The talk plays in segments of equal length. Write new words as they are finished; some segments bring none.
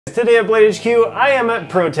Today at Blade HQ, I am at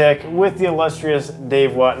Protech with the illustrious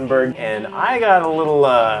Dave Wattenberg, and I got a little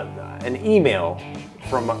an email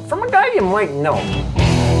from a guy you might know.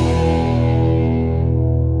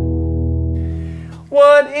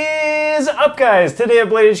 What is up, guys? Today at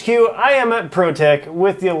Blade HQ, I am at Protech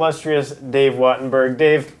with the illustrious Dave Wattenberg.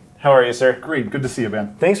 Dave, how are you, sir? Great, good to see you,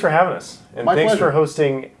 Ben. Thanks for having us, and My thanks pleasure. for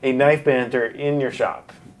hosting a knife banter in your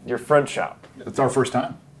shop, your front shop. It's our first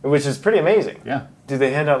time. Which is pretty amazing. Yeah. Do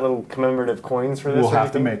they hand out little commemorative coins for this? We'll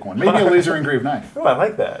have to make one. Maybe a laser engraved knife. Oh, I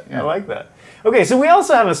like that. Yeah. I like that. Okay, so we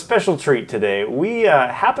also have a special treat today. We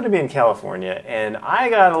happen to be in California, and I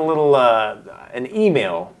got a little an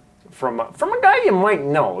email from a guy you might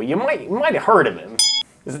know. You might have heard of him.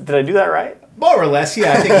 Did I do that right? More or less,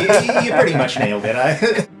 yeah. I think you pretty much nailed it.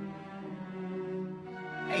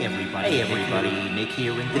 Hey everybody, Nick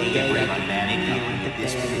here, and today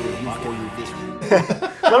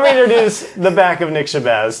Let me introduce the back of Nick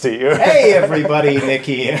Shabazz to you. Hey everybody, Nick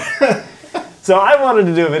here. So I wanted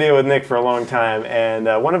to do a video with Nick for a long time, and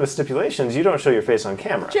one of his stipulations, you don't show your face on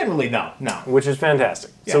camera. Generally, no. Which is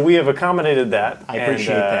fantastic. Yeah. So we have accommodated that. I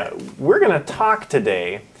appreciate that. We're going to talk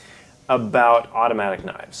today about automatic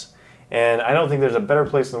knives. And I don't think there's a better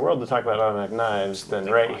place in the world to talk about automatic knives than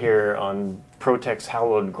right here on Protech's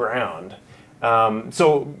hallowed ground.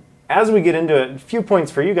 So as we get into it, a few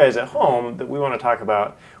points for you guys at home that we want to talk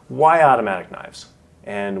about. Why automatic knives?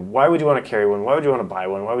 And why would you want to carry one? Why would you want to buy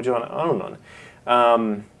one? Why would you want to own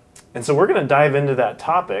one? And so we're going to dive into that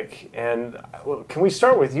topic. And can we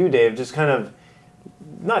start with you, Dave? Just kind of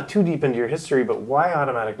not too deep into your history, but why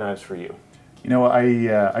automatic knives for you? You know,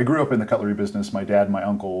 I grew up in the cutlery business. My dad and my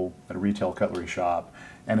uncle had a retail cutlery shop.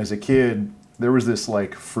 And as a kid, there was this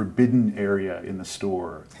like forbidden area in the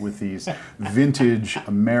store with these vintage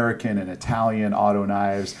American and Italian auto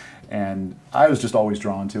knives. And I was just always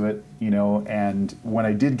drawn to it, you know, and when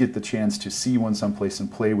I did get the chance to see one someplace and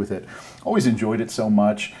play with it, always enjoyed it so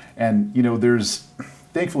much. And, you know,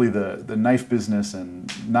 thankfully the knife business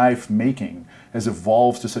and knife making has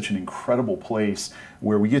evolved to such an incredible place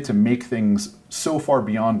where we get to make things so far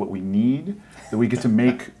beyond what we need that we get to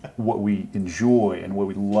make what we enjoy and what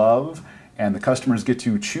we love. And the customers get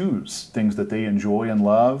to choose things that they enjoy and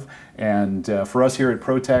love. And for us here at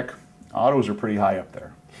Protech, autos are pretty high up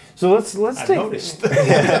there. So let's take noticed.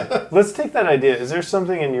 yeah, let's take that idea. Is there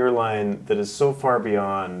something in your line that is so far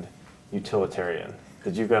beyond utilitarian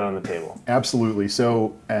that you've got on the table? Absolutely.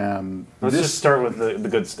 So Let's just start with the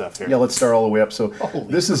good stuff here. Yeah, let's start all the way up. So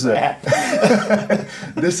this is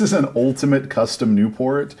an ultimate custom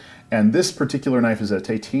Newport, and this particular knife is a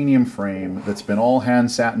titanium frame that's been all hand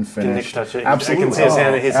satin finished. Can Nick touch it? Absolutely. I can see his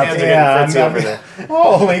hand. His hands are Yeah, getting fritzy over there.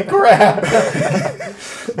 Holy crap!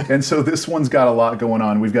 And so this one's got a lot going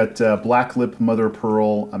on. We've got black lip mother of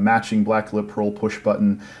pearl, a matching black lip pearl push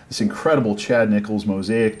button, this incredible Chad Nichols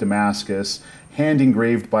mosaic Damascus, hand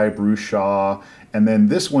engraved by Bruce Shaw, and then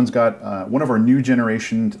this one's got one of our new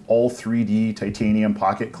generation all 3D titanium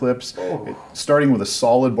pocket clips, starting with a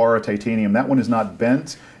solid bar of titanium. That one is not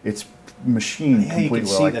bent, it's machined Yeah, you completely can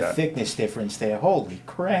see like the that. thickness difference there. Holy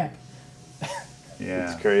crap!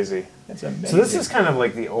 Yeah. It's crazy. That's amazing. So this is kind of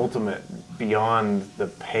like the ultimate beyond the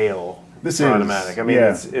pale This for is, automatic. I mean,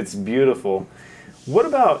 yeah. it's beautiful. What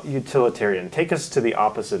about utilitarian? Take us to the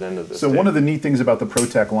opposite end of this. So Dave. one of the neat things about the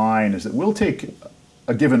Protech line is that we'll take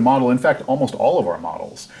a given model, in fact, almost all of our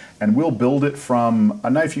models, and we'll build it from a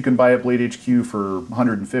knife you can buy at Blade HQ for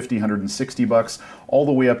 150, 160 bucks, all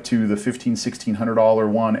the way up to the $1,500, $1,600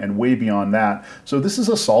 one, and way beyond that. So this is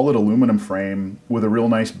a solid aluminum frame with a real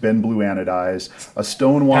nice Ben Blue anodize, a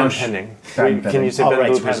stonewash. Patent pending. Patent Can you say All Ben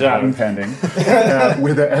rights Blue reserved. patent? pending,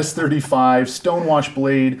 with a S35 stonewash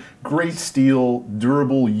blade, great steel,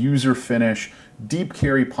 durable user finish, deep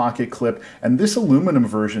carry pocket clip, and this aluminum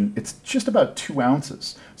version, it's just about 2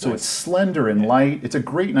 ounces. So it's slender and light. It's a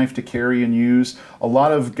great knife to carry and use. A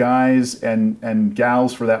lot of guys and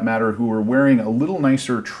gals, for that matter, who are wearing a little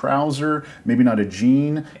nicer trouser, maybe not a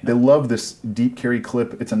jean, they love this deep carry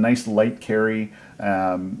clip. It's a nice light carry.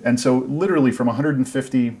 And so literally from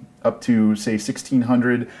 150 up to, say,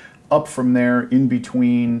 1,600, up from there, in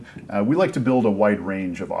between. We like to build a wide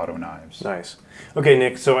range of auto knives. Nice. Okay,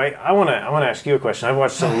 Nick. So I want to ask you a question. I've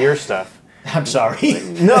watched some of your stuff. I'm sorry.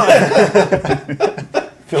 No.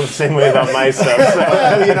 Feel the same way about my stuff. So.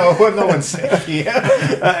 Well, you know, no one's safe here.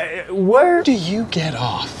 Where do you get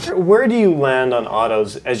off? Where do you land on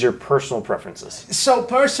autos as your personal preferences? So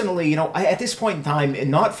personally, you know, at this point in time,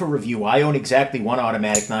 not for review, I own exactly one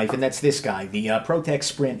automatic knife, and that's this guy, the Protech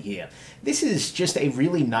Sprint here. this is just a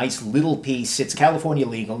really nice little piece. It's California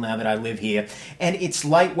legal now that I live here, and it's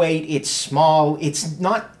lightweight, it's small, it's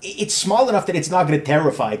small enough that it's not going to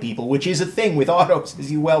terrify people, which is a thing with autos,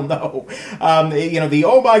 as you well know. You know, the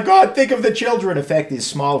oh my God, think of the children effect is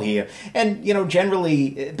small here, and you know,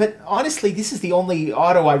 generally, but honestly, this is the only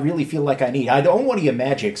auto I really feel like I need. I'd own one of your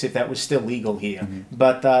Magics if that was still legal here,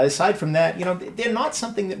 but aside from that, you know, they're not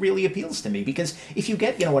something that really appeals to me, because if you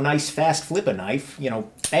get, you know, a nice fast flipper knife, you know,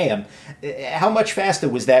 bam, how much faster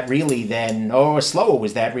was that really than, or slower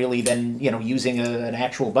was that really than, you know, using an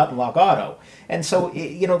actual button lock auto? And so,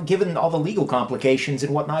 you know, given all the legal complications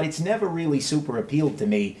and whatnot, it's never really super appealed to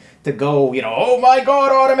me to go, you know, oh my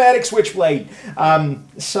God, automatic switchblade.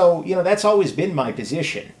 So, you know, that's always been my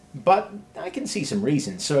position, but I can see some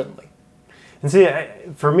reasons, certainly. And see,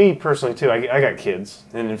 for me personally too, I got kids,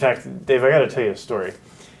 and in fact, Dave, I got to tell you a story.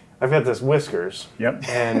 I've got this Whiskers, Yep.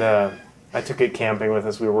 and I took it camping with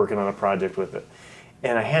us. We were working on a project with it,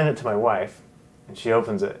 and I hand it to my wife, and she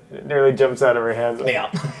opens it, and it nearly jumps out of her hands.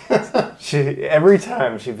 Yeah. Every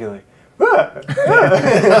time she'd be like, ah,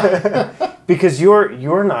 ah. Because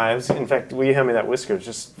your knives, in fact, will you hand me that Whiskers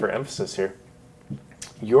just for emphasis here?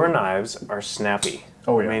 Your knives are snappy.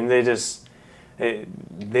 Oh, yeah. I mean,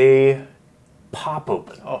 they pop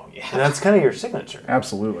open. Oh, yeah. And that's kind of your signature.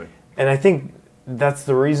 Absolutely. And I think that's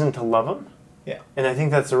the reason to love them. Yeah. And I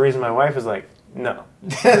think that's the reason my wife is like, no,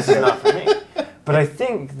 this is not for me. But I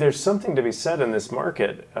think there's something to be said in this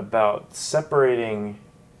market about separating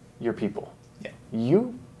your people. Yeah.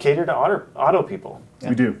 You cater to auto people.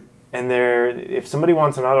 We do. And if somebody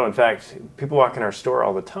wants an auto, in fact, people walk in our store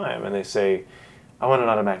all the time and they say, I want an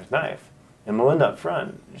automatic knife. And Melinda up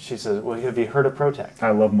front, she says, well, have you heard of Protech?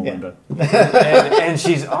 I love Melinda. and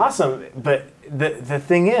she's awesome. But the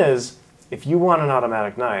thing is, if you want an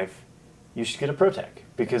automatic knife, you should get a Protech,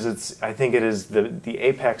 because I think it is the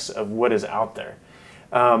apex of what is out there.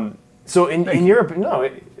 So in Europe, no,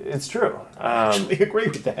 it's true. I actually agree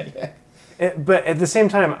with that, yeah. But at the same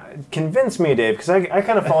time, convince me, Dave, because I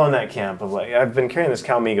kind of fall in that camp of like, I've been carrying this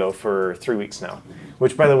Calmigo for 3 weeks now,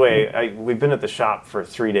 which, by the way, we've been at the shop for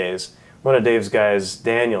 3 days. One of Dave's guys,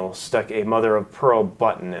 Daniel, stuck a mother of pearl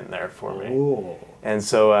button in there for me. Ooh. And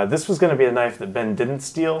so this was going to be a knife that Ben didn't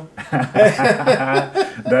steal.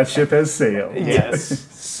 That ship has sailed. Yes.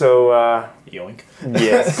 So, Yoink.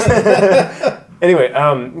 yes. Anyway,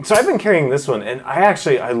 so I've been carrying this one, and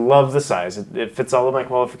I love the size. It fits all of my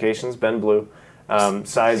qualifications. Ben Blue.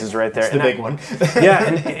 Size is right there. It's the big one. Yeah,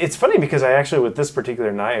 and it's funny because I actually, with this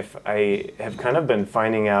particular knife, I have kind of been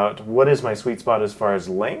finding out what is my sweet spot as far as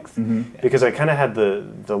length, because I kind of had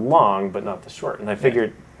the long but not the short, and I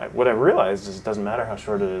figured what I realized is it doesn't matter how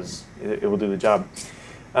short it is, it will do the job.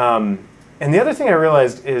 And the other thing I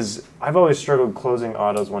realized is I've always struggled closing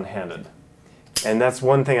autos one-handed, and that's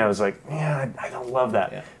one thing I was like, yeah, I don't love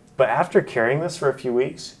that. Yeah. But after carrying this for a few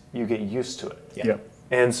weeks, you get used to it. Yeah. Yep.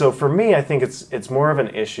 And so for me, I think it's more of an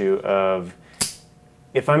issue of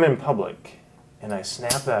if I'm in public and I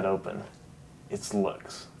snap that open, it's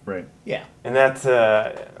looks. Right. Yeah. And that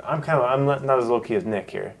I'm not as low key as Nick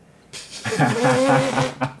here,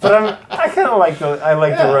 but I kind of like to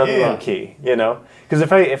run low key, you know, because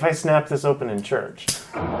if I snap this open in church,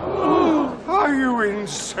 Are you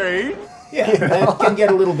insane? Yeah, that can get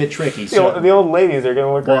a little bit tricky. the old ladies are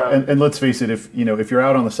gonna look Well, around. and let's face it, if you're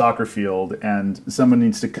out on the soccer field and someone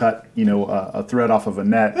needs to cut a thread off of a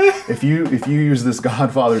net, if you use this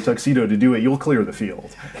Godfather tuxedo to do it, you'll clear the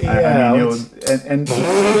field. Yeah,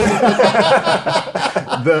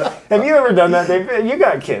 Have you ever done that, Dave? You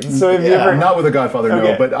got kids, so have you ever? not with a Godfather, no,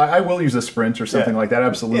 Okay. but I will use a Sprint or something Yeah. like that,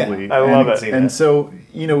 absolutely. Yeah, I love and, it. And so,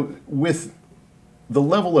 with the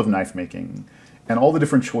level of knife making and all the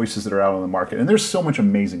different choices that are out on the market, and there's so much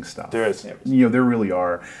amazing stuff. There is. There really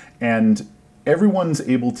are. And everyone's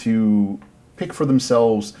able to pick for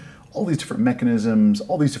themselves all these different mechanisms,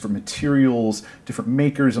 all these different materials, different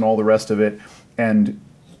makers, and all the rest of it. And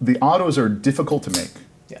the autos are difficult to make.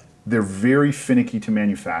 Yeah. They're very finicky to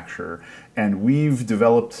manufacture. And we've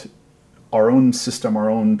developed our own system, our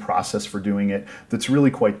own process for doing it that's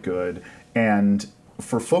really quite good. And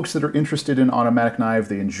for folks that are interested in automatic knife,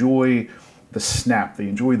 they enjoy the snap, they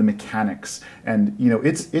enjoy the mechanics, and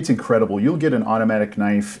it's incredible. You'll get an automatic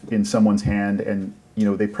knife in someone's hand, and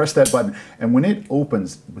they press that button, and when it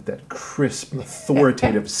opens with that crisp,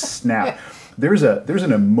 authoritative snap, there's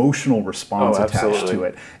an emotional response attached absolutely. to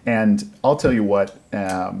it. And I'll tell you what,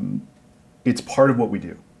 it's part of what we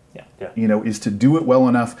do. Yeah. Is to do it well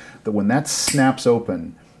enough that when that snaps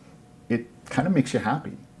open, it kind of makes you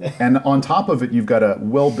happy. And on top of it, you've got a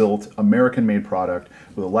well-built, American-made product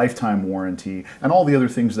with a lifetime warranty and all the other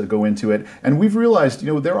things that go into it. And we've realized,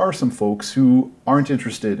 there are some folks who aren't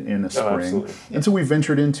interested in a spring. Absolutely. And so we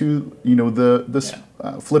ventured into, the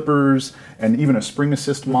flippers and even a spring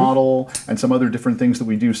assist model and some other different things that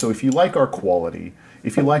we do. So if you like our quality,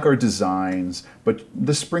 if you like our designs, but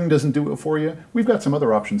the spring doesn't do it for you, we've got some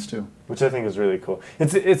other options too. Which I think is really cool.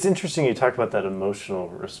 It's interesting you talk about that emotional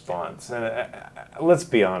response. And let's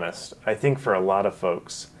be honest, I think for a lot of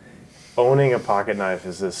folks, owning a pocket knife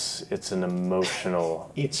it's an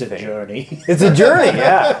emotional It's a thing. journey. It's a journey,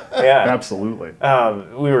 yeah. Absolutely.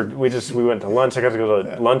 We went to lunch. I got to go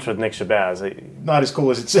to lunch with Nick Shabazz. Not as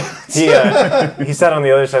cool as it sounds. He sat on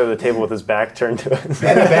the other side of the table with his back turned to us.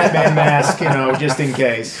 And a Batman mask, just in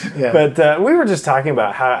case. Yeah. But we were just talking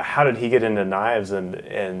about how did he get into knives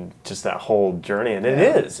and just that whole journey, and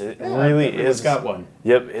it really is. Got one.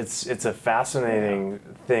 Yep, it's a fascinating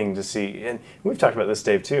thing to see, and we've talked about this,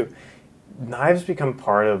 Dave, too. Knives become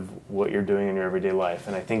part of what you're doing in your everyday life,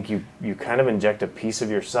 and I think you kind of inject a piece of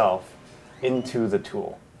yourself into the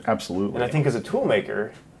tool. Absolutely. And I think as a tool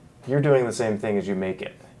maker, you're doing the same thing as you make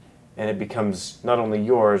it. And it becomes not only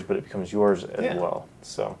yours, but it becomes yours as well.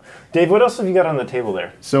 So, Dave, what else have you got on the table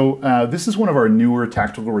there? So this is one of our newer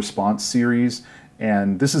tactical response series,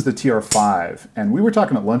 and this is the TR5. And we were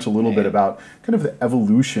talking at lunch a little bit about kind of the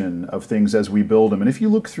evolution of things as we build them. And if you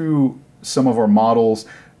look through some of our models,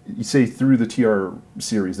 you say through the TR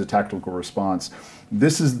series, the tactical response,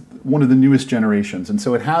 this is one of the newest generations, and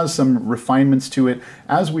so it has some refinements to it.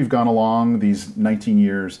 As we've gone along these 19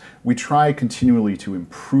 years, we try continually to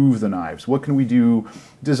improve the knives. What can we do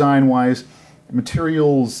design-wise,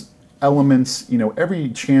 materials, elements, every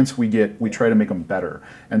chance we get, we try to make them better.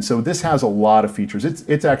 And so this has a lot of features.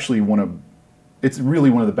 It's actually it's really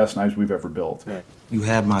one of the best knives we've ever built. You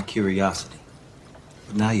have my curiosity,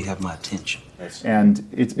 but now you have my attention. And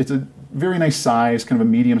it's a very nice size, kind of a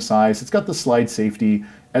medium size. It's got the slide safety,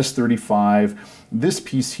 S35. This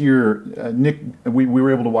piece here, Nick, we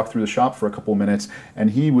were able to walk through the shop for a couple of minutes,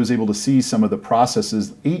 and he was able to see some of the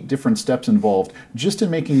processes, 8 different steps involved, just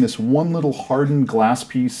in making this one little hardened glass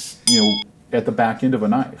piece, at the back end of a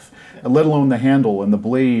knife, let alone the handle and the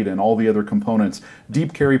blade and all the other components.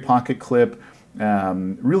 Deep carry pocket clip.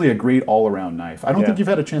 Really a great all-around knife. I don't think you've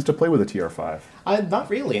had a chance to play with a TR5. Not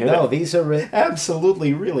really, no. These are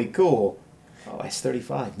absolutely really cool. Oh,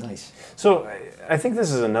 S35, nice. So I think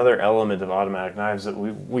this is another element of automatic knives that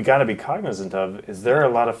we got to be cognizant of, is there are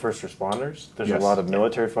a lot of first responders. There's a lot of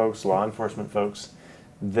military folks, law enforcement folks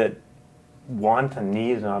that want and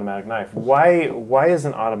need an automatic knife. Why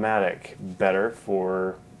isn't automatic better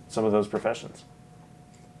for some of those professions?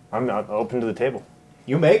 I'm not open to the table.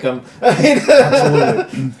 You make them.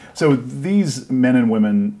 Absolutely. So these men and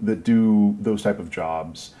women that do those type of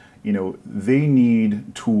jobs, they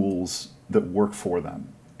need tools that work for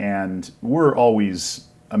them. And we're always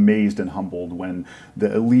amazed and humbled when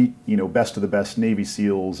the elite, best of the best Navy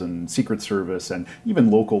SEALs and Secret Service and even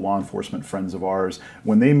local law enforcement friends of ours,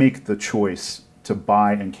 when they make the choice to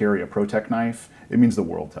buy and carry a Protech knife, it means the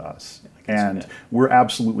world to us. And we're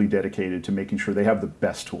absolutely dedicated to making sure they have the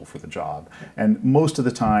best tool for the job. And most of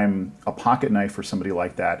the time, a pocket knife for somebody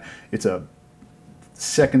like that, it's a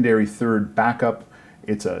secondary, third backup.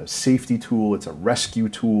 It's a safety tool. It's a rescue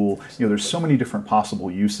tool. There's so many different possible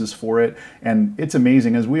uses for it. And it's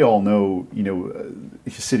amazing, as we all know,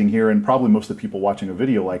 sitting here and probably most of the people watching a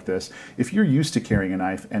video like this, if you're used to carrying a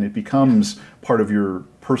knife and it becomes part of your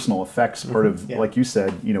personal effects, part of, like you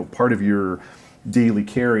said, part of your daily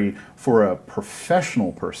carry, for a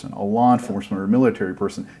professional person, a law enforcement or military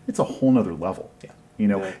person, it's a whole nother level.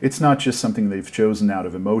 It's not just something they've chosen out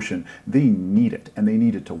of emotion. They need it, and they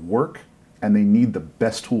need it to work, and they need the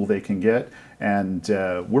best tool they can get, and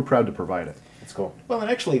we're proud to provide it. That's cool. Well, and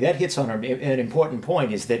actually that hits on an important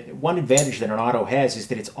point, is that one advantage that an auto has is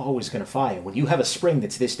that it's always going to fire. When you have a spring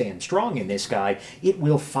that's this damn strong in this guy, it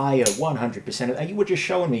will fire 100%. You were just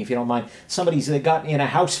showing me, if you don't mind, somebody's got in a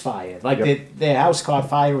house fire, like their house caught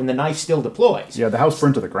fire and the knife still deploys. Yeah, the house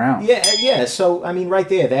burned to the ground. Yeah, so, I mean, right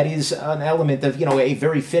there, that is an element of, a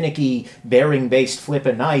very finicky bearing-based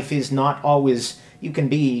flipper knife is not always... You can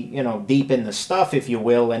be, deep in the stuff, if you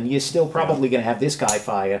will, and you're still probably going to have this guy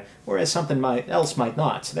fire, whereas something else might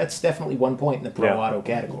not. So that's definitely one point in the pro auto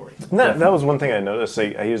category. That was one thing I noticed.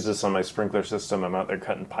 I used this on my sprinkler system. I'm out there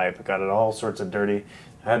cutting pipe. I got it all sorts of dirty.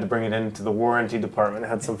 I had to bring it into the warranty department. I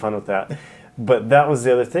had some fun with that. But that was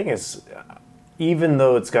the other thing, is even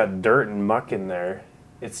though it's got dirt and muck in there,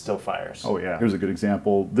 it still fires. Oh yeah. Here's a good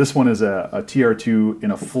example. This one is a TR2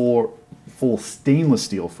 in a full full stainless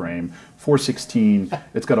steel frame, 416.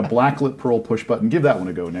 It's got a black lit pearl push button. Give that one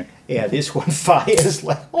a go, Nick. Yeah, this one fires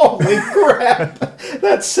like, holy crap!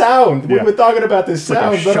 That sound! Yeah. We were talking about the like a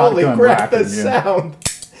sound, but holy shotgun crap, the racking, yeah. sound!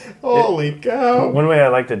 Holy cow! One way I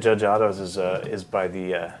like to judge autos is by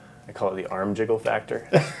the I call it the arm jiggle factor.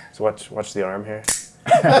 So watch the arm here.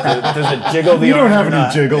 Does it jiggle the You arm? don't have or any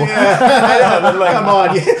not? jiggle. I know, but like, Come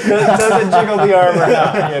on, does it jiggle the arm or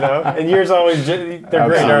not? You know, and yours always they're great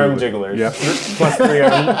arm Absolutely. jigglers. Yep. Plus 3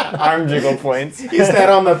 arm jiggle points. is that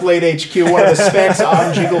on the Blade HQ? One of the specs,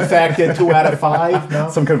 arm jiggle factor 2 out of 5? No.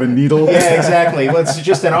 Some kind of a needle. Yeah, exactly. Well, it's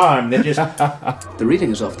just an arm that just. The reading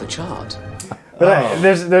is off the chart. But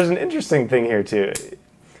there's an interesting thing here too.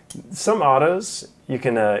 Some autos you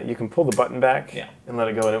can pull the button back and let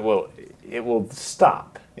it go, and it will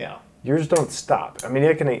stop. Yeah. Yours don't stop. I mean,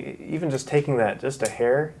 it can even just taking that just a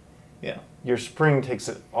hair. Yeah. Your spring takes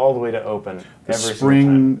it all the way to open. The every single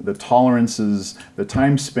spring, time. the tolerances, the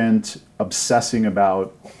time spent obsessing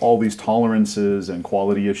about all these tolerances and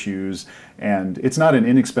quality issues. And it's not an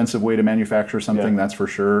inexpensive way to manufacture something, that's for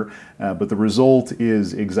sure. But the result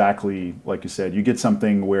is exactly like you said. You get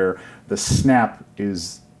something where the snap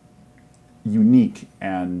is unique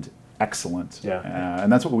and excellent.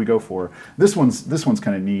 And that's what we go for. This one's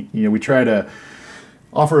kind of neat. You know, we try to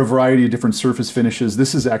offer a variety of different surface finishes.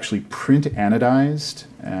 This is actually print anodized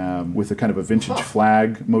with a kind of a vintage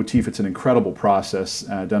flag motif. It's an incredible process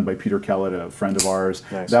done by Peter Kellett, a friend of ours.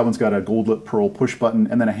 Nice. That one's got a gold lit pearl push button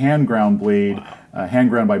and then a hand ground blade, hand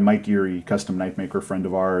ground by Mike Geary, custom knife maker friend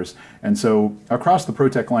of ours. And so across the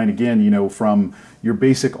Protech line, again, you know, from your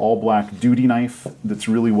basic all black duty knife that's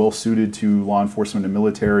really well suited to law enforcement and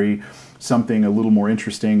military, something a little more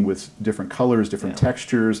interesting with different colors, different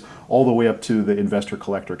textures, all the way up to the investor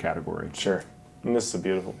collector category. Sure. And this is a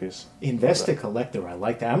beautiful pice. Investor collector, I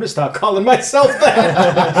like that. I'm going to start calling myself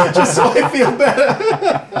that just so I feel better.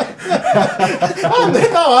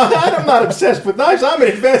 I'm not obsessed with knives. I'm an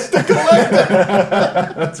investor collector.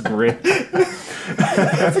 That's great.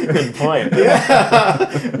 That's a good point.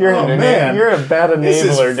 Yeah. You're you're a bad This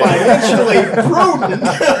is enabler, dude. financially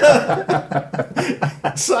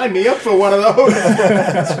prudent. Sign me up for one of those.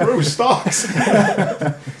 Screw stocks.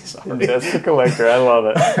 Investor collector. I love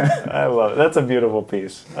it. I love it. That's a beautiful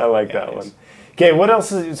piece. I like that one. Okay, what else?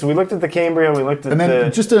 So we looked at the Cambria. We looked at And then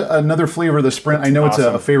just another flavor of the Sprint. I know it's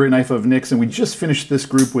Awesome. a favorite knife of Nick's, and we just finished this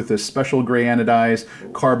group with this special gray anodized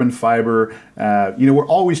carbon fiber. You know, we're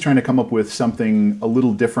always trying to come up with something a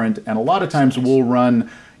little different, and a lot of times we'll run,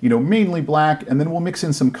 you know, mainly black, and then we'll mix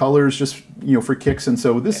in some colors just, you know, for kicks. And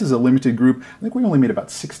so this is a limited group. I think we only made about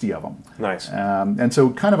 60 of them. Nice. And so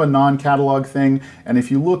kind of a non-catalog thing. And if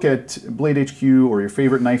you look at Blade HQ or your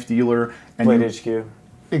favorite knife dealer, and Blade you, HQ.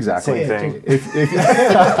 exactly. Same thing. If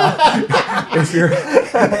you're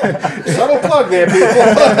Subtle plug there, people.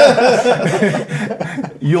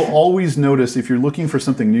 you'll always notice if you're looking for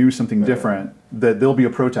something new, something different, that there'll be a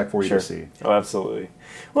Protech for you to see. Oh, absolutely.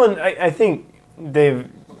 Well, and I think, Dave,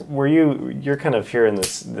 where you're kind of here in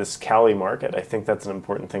this Cali market, I think that's an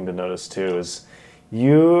important thing to notice too. Is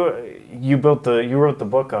you wrote the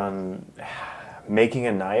book on making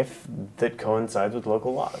a knife that coincides with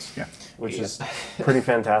local laws, which is pretty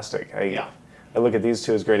fantastic. I look at these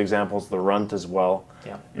two as great examples. The Runt as well.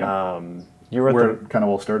 You wrote Where it kind of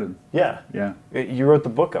all started. Yeah. Yeah. You wrote the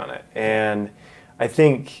book on it. And I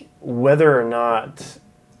think whether or not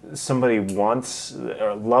somebody wants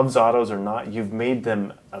or loves autos or not, you've made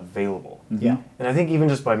them available. Yeah. And I think even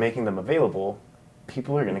just by making them available,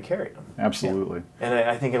 people are going to carry them. Absolutely. And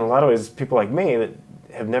I think in a lot of ways, people like me that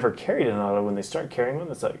have never carried an auto, when they start carrying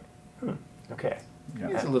one, it's like, okay.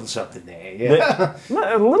 There's a little something there. Yeah.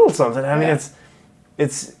 A little something. I mean,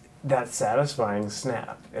 it's that satisfying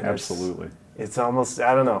snap. And Absolutely. It's almost,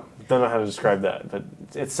 I don't know how to describe that, but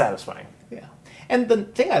it's satisfying. Yeah. And the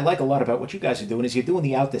thing I like a lot about what you guys are doing is you're doing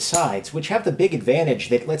the out the sides, which have the big advantage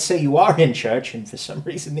that, let's say you are in church and for some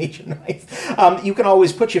reason need your knife, you can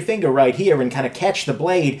always put your finger right here and kind of catch the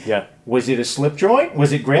blade. Yeah. Was it a slip joint?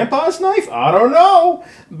 Was it Grandpa's knife? I don't know.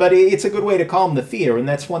 But it's a good way to calm the fear, and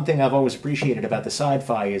that's one thing I've always appreciated about the side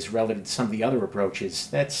fires relative to some of the other approaches.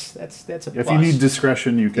 That's a plus. If you need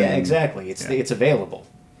discretion, you can. Yeah, exactly. It's available.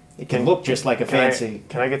 It can look just like a fancy.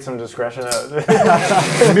 Can I get some discretion out?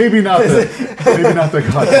 maybe not the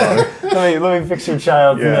Godfather. let me fix your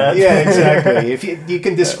child. Yeah. Yeah, exactly. If you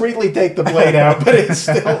can discreetly take the blade out, but it's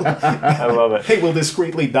still. I love it. They will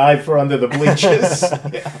discreetly dive for under the bleachers.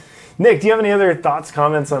 Nick, do you have any other thoughts,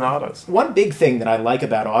 comments on autos? One big thing that I like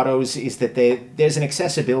about autos is that there's an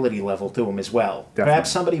accessibility level to them as well. Definitely.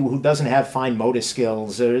 Perhaps somebody who doesn't have fine motor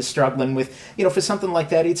skills or is struggling with, for something like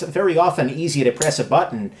that, it's very often easy to press a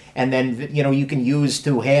button and then, you can use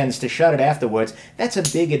two hands to shut it afterwards. That's a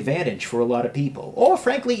big advantage for a lot of people. Or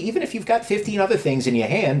frankly, even if you've got 15 other things in your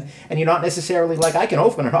hand and you're not necessarily like, I can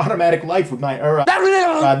open an automatic knife with my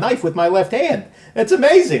knife with my left hand. That's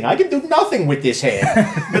amazing. I can do nothing with this hand,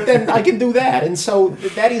 but then I can do that. And so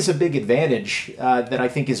that is a big advantage that I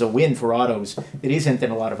think is a win for autos that isn't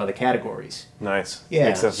in a lot of other categories. Nice. Yeah,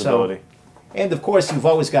 Accessibility. And of course, you've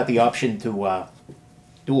always got the option to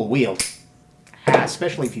dual wheel,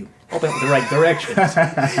 especially if you open it with the right directions.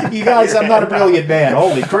 You guys, I'm not a brilliant man.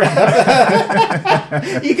 Holy crap.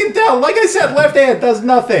 You can tell, like I said, left hand does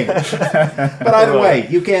nothing. But either way,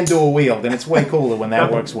 you can dual wield, and it's way cooler when that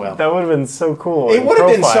works well. That would have been so cool. It would have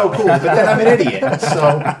been so cool, but then I'm an idiot.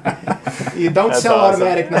 So you don't That's sell awesome.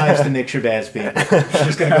 automatic knives to Nick Shabazz people. It's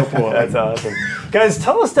just going to go poorly. That's awesome. Guys,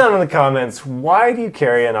 tell us down in the comments, why do you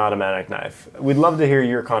carry an automatic knife? We'd love to hear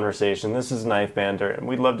your conversation. This is Knife Banter, and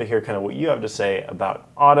we'd love to hear kind of what you have to say about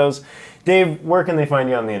autos. Dave, where can they find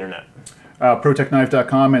you on the internet?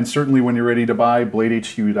 ProtechKnife.com, and certainly when you're ready to buy,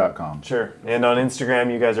 BladeHQ.com. Sure. And on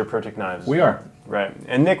Instagram, you guys are Protech Knives. We are. Right.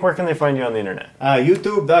 And Nick, where can they find you on the internet?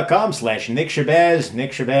 YouTube.com/Nick Shabazz,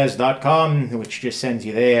 NickShabazz.com, which just sends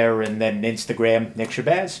you there, and then Instagram, Nick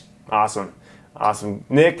Shabazz. Awesome. Awesome.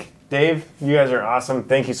 Nick, Dave, you guys are awesome.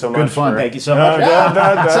 Thank you so much. Good fun. Thank you so much.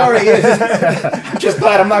 Sorry. Sorry. I'm just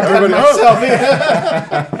glad I'm not cutting myself.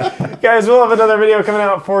 Guys, we'll have another video coming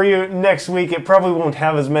out for you next week. It probably won't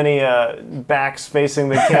have as many backs facing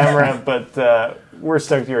the camera, but we're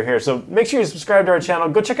stoked you're here. So make sure you subscribe to our channel.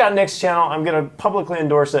 Go check out Nick's channel. I'm going to publicly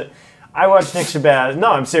endorse it. I watch Nick Shabazz.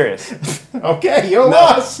 No, I'm serious. Okay, you're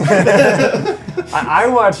lost. I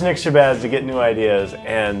watch Nick Shabazz to get new ideas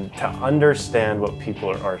and to understand what people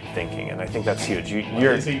are thinking, and I think that's huge.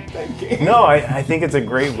 You're Is he thinking? No, I think it's a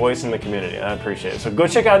great voice in the community. I appreciate it. So go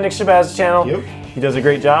check out Nick Shabazz's channel. Yep. He does a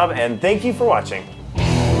great job, and thank you for watching.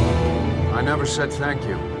 I never said thank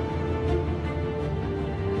you.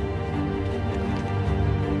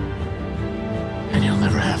 And you'll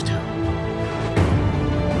never have to.